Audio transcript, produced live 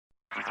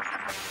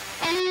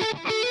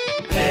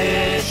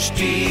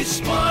HT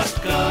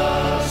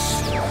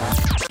Smartcast.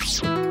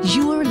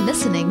 You are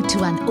listening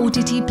to an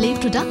OTT Play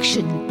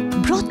production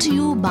brought to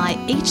you by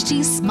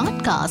HT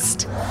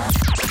Smartcast.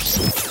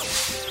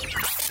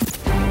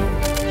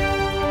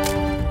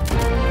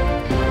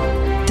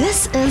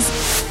 This is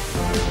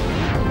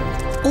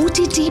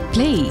OTT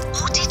Play.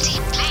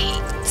 OTT Play.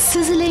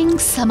 Sizzling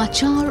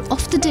Samachar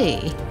of the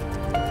Day.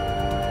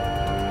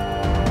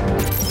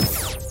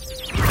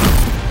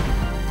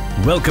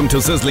 Welcome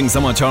to Sizzling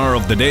Samachar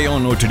of the Day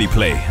on OTT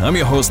Play. I'm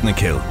your host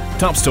Nikhil.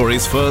 Top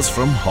stories first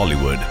from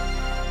Hollywood.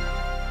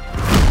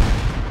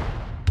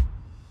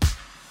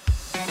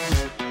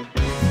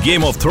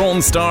 Game of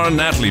Thrones star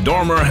Natalie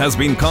Dormer has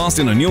been cast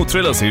in a new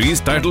thriller series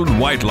titled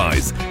White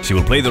Lies. She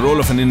will play the role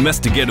of an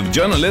investigative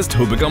journalist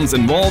who becomes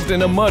involved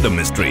in a murder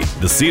mystery.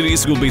 The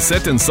series will be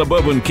set in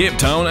suburban Cape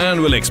Town and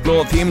will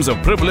explore themes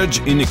of privilege,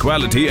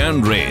 inequality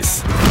and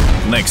race.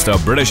 Next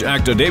up, British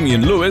actor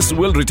Damian Lewis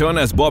will return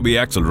as Bobby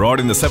Axelrod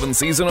in the 7th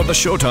season of the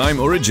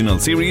Showtime original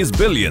series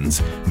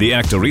Billions. The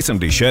actor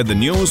recently shared the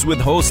news with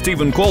host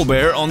Stephen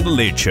Colbert on The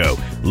Late Show.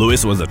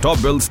 Lewis was a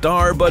top-billed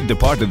star but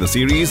departed the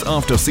series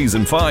after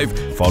season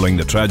 5 following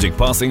the tragic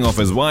passing of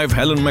his wife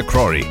Helen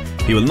McCrory.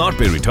 He will not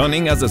be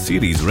returning as a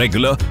series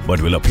regular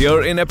but will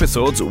appear in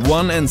episodes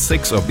 1 and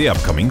 6 of the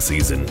upcoming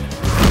season.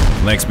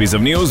 Next piece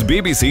of news,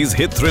 BBC's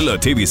hit thriller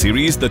TV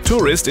series The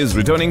Tourist is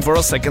returning for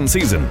a second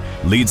season.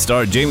 Lead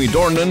star Jamie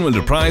Dornan will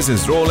reprise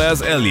his role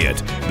as Elliot.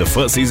 The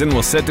first season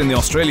was set in the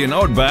Australian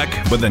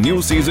outback, but the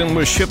new season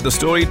will shift the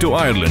story to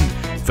Ireland.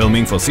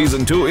 Filming for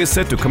season 2 is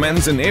set to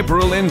commence in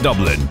April in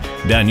Dublin.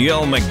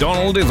 Danielle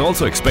MacDonald is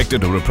also expected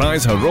to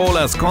reprise her role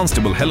as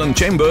Constable Helen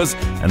Chambers,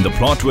 and the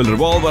plot will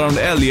revolve around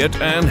Elliot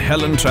and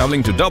Helen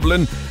travelling to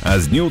Dublin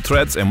as new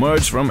threats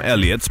emerge from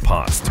Elliot's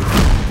past.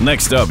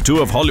 Next up,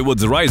 two of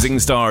Hollywood's rising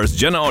stars,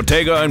 Jenna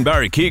Ortega and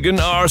Barry Keoghan,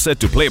 are set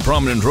to play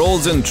prominent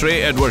roles in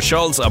Trey Edward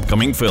Schultz's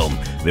upcoming film.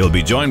 They will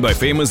be joined by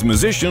famous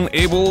musician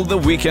Abel "The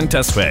Weeknd"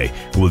 Tesfaye,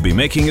 who will be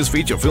making his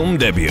feature film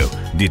debut.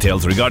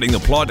 Details regarding the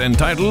plot and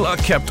title are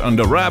kept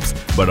under wraps,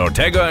 but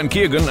Ortega and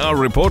Keoghan are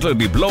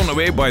reportedly blown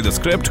away by the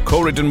script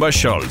co-written by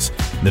Schultz,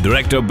 the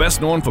director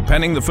best known for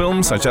penning the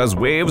films such as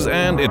Waves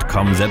and It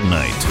Comes at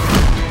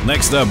Night.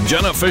 Next up,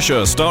 Jenna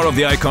Fisher, star of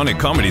the iconic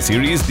comedy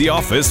series The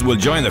Office, will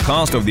join the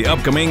cast of the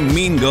upcoming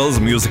Mean Girls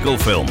musical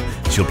film.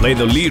 She'll play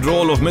the lead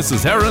role of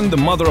Mrs. Heron, the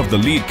mother of the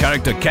lead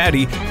character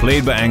Caddy,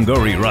 played by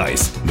Angourie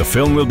Rice. The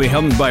film will be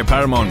helmed by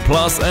Paramount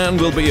Plus and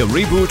will be a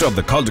reboot of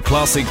the cult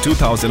classic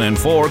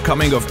 2004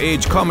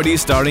 coming-of-age comedy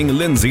starring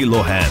Lindsay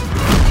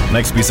Lohan.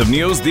 Next piece of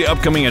news, the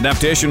upcoming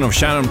adaptation of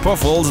Shannon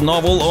Puffel's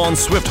novel On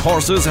Swift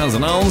Horses has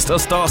announced a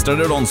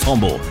star-studded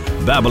ensemble.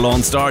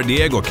 Babylon star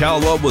Diego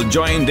Calva will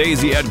join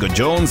Daisy Edgar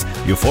Jones,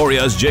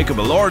 Euphoria's Jacob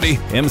Elordi,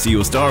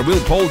 MCU star Will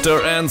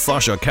Poulter and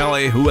Sasha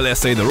Calle, who will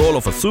essay the role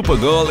of a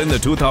Supergirl in the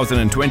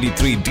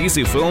 2023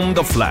 DC film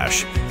The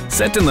Flash.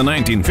 Set in the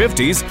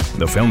 1950s,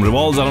 the film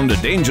revolves around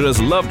a dangerous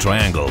love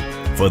triangle.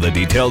 Further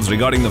details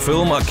regarding the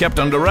film are kept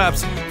under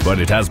wraps, but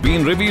it has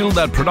been revealed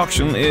that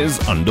production is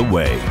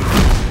underway.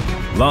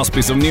 Last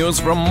piece of news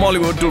from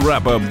Mollywood to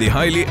wrap up, the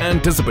highly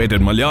anticipated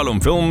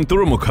Malayalam film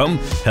Thurumukham,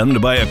 helmed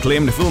by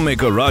acclaimed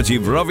filmmaker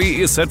Rajiv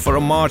Ravi, is set for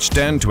a March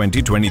 10,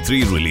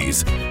 2023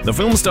 release. The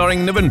film starring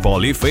Nivin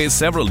Pauly faced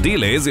several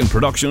delays in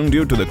production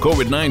due to the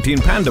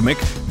COVID-19 pandemic,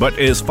 but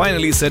is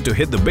finally set to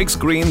hit the big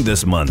screen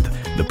this month.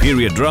 The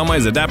period drama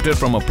is adapted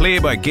from a play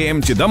by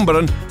K.M.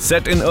 Chidambaran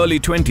set in early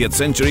 20th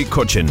century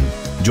Cochin.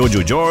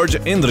 Jojo George,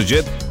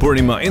 Indrajit,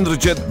 Purnima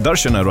Indrajit,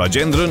 Darshana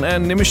Rajendran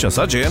and Nimisha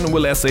Sajayan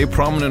will essay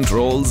prominent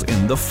roles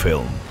in the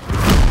film.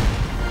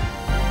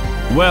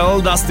 Well,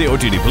 that's the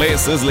OTT Play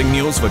sizzling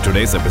news for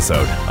today's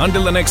episode.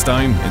 Until the next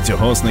time, it's your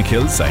host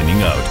Nikhil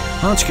signing out.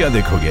 Aaj kya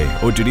dekhoge?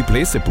 OTT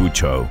Play se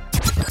poocho.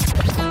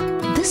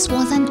 This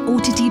was an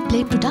OTT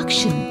Play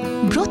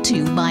production brought to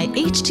you by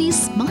HT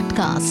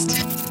Smartcast.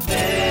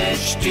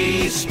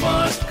 HT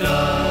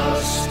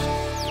Smartcast.